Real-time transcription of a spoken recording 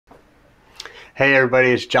Hey everybody,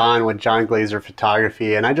 it's John with John Glazer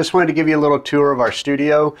Photography, and I just wanted to give you a little tour of our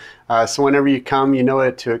studio, so whenever you come, you know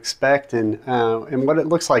what to expect and what it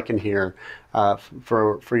looks like in here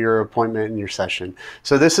for your appointment and your session.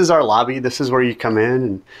 So this is our lobby. This is where you come in,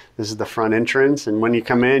 and this is the front entrance. And when you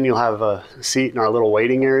come in, you'll have a seat in our little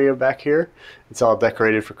waiting area back here. It's all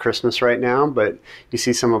decorated for Christmas right now, but you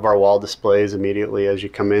see some of our wall displays immediately as you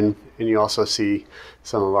come in, and you also see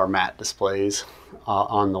some of our matte displays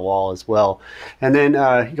on the wall as well. And then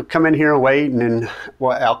you'll come in here and wait, and then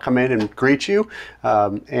I'll come in and greet you,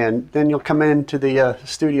 and then you'll come into the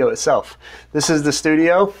studio itself. This is the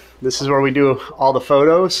studio. This is where we do all the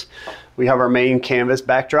photos. We have our main canvas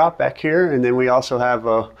backdrop back here, and then we also have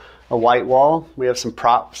a white wall. We have some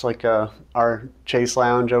props like our chase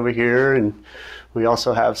lounge over here, and we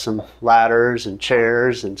also have some ladders and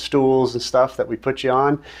chairs and stools and stuff that we put you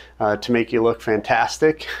on to make you look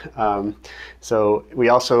fantastic. So we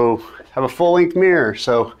also have a full-length mirror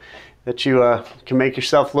so that you can make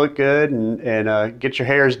yourself look good and get your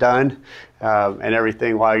hairs done and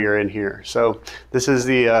everything while you're in here. So this is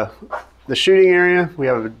the shooting area. We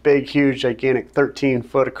have a big, huge, gigantic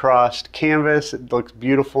 13-foot across canvas. It looks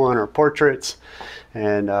beautiful in our portraits,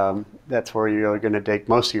 and that's where you're going to take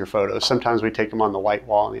most of your photos. Sometimes we take them on the white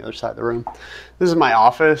wall on the other side of the room. This is my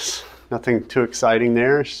office. Nothing too exciting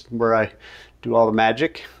there. It's where I do all the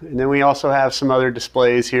magic. And then we also have some other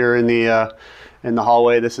displays here in the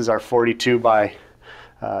hallway. This is our 42 by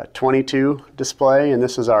 22 display, and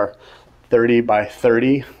this is our 30 by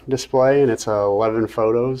 30 display, and it's 11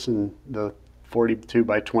 photos, and the 42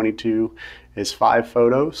 by 22 is 5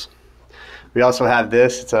 photos. We also have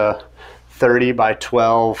this. It's a 30 by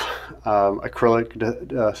 12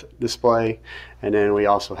 acrylic display, and then we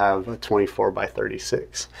also have a 24 by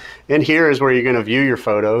 36. And here is where you're going to view your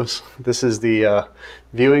photos. This is the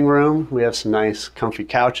viewing room. We have some nice comfy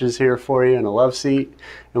couches here for you and a love seat,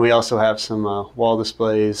 and we also have some wall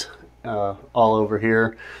displays all over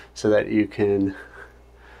here so that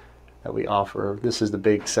we offer. This is the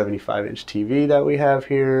big 75-inch TV that we have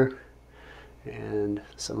here, and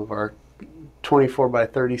some of our 24 by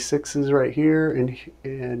 36s right here,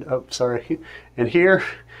 and oh, sorry, and here,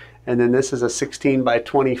 and then this is a 16 by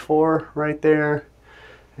 24 right there,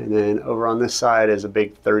 and then over on this side is a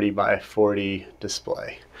big 30 by 40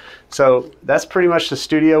 display. So that's pretty much the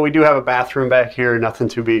studio. We do have a bathroom back here, nothing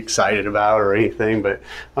to be excited about or anything, but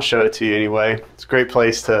I'll show it to you anyway. It's a great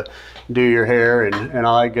place to do your hair and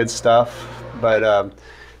all that good stuff, but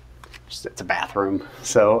it's a bathroom.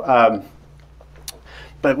 So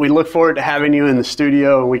but we look forward to having you in the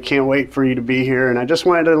studio, and we can't wait for you to be here. And I just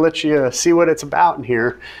wanted to let you see what it's about in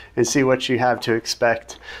here and see what you have to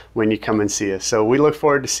expect when you come and see us. So we look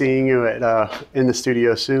forward to seeing you in the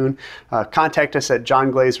studio soon. Contact us at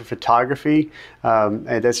John Glazer Photography. And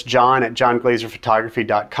that's John at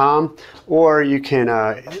johnglazerphotography.com, or you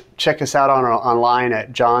can check us out online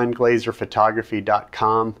at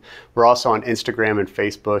johnglazerphotography.com. We're also on Instagram and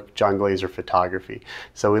Facebook, John Glazer Photography.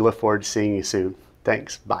 So we look forward to seeing you soon.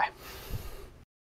 Thanks. Bye.